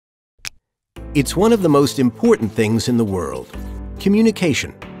It's one of the most important things in the world.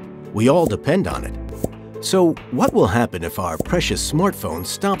 Communication. We all depend on it. So what will happen if our precious smartphone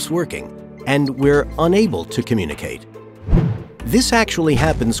stops working and we're unable to communicate? This actually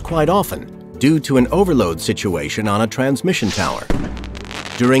happens quite often due to an overload situation on a transmission tower.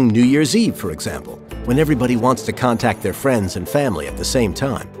 During New Year's Eve, for example, when everybody wants to contact their friends and family at the same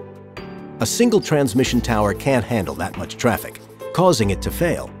time. A single transmission tower can't handle that much traffic, causing it to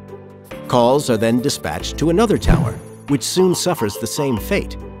fail. Calls are then dispatched to another tower, which soon suffers the same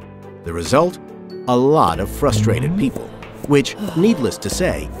fate. The result? A lot of frustrated people, which, needless to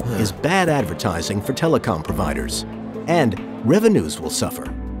say, is bad advertising for telecom providers. And revenues will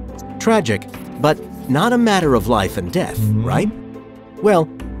suffer. Tragic, but not a matter of life and death, right? Well,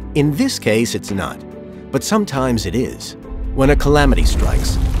 in this case it's not, but sometimes it is. When a calamity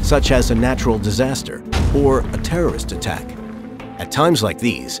strikes, such as a natural disaster or a terrorist attack. At times like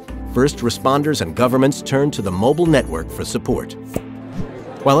these, first responders and governments turn to the mobile network for support.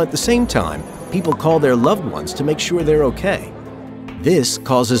 While at the same time, people call their loved ones to make sure they're okay. This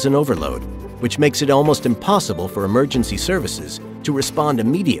causes an overload, which makes it almost impossible for emergency services to respond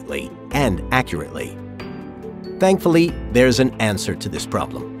immediately and accurately. Thankfully, there's an answer to this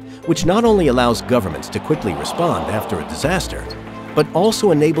problem, which not only allows governments to quickly respond after a disaster, but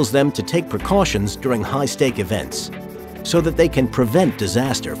also enables them to take precautions during high-stake events, so that they can prevent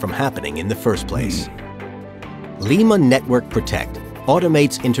disaster from happening in the first place. LIMA Network Protect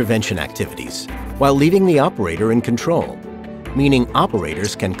automates intervention activities while leaving the operator in control, meaning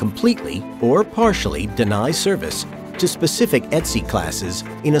operators can completely or partially deny service to specific ETSI classes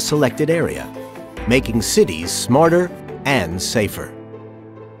in a selected area, making cities smarter and safer.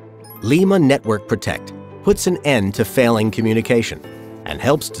 LIMA Network Protect puts an end to failing communication and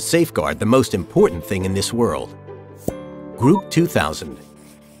helps to safeguard the most important thing in this world. Group 2000,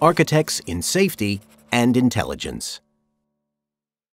 Architects in Safety and Intelligence.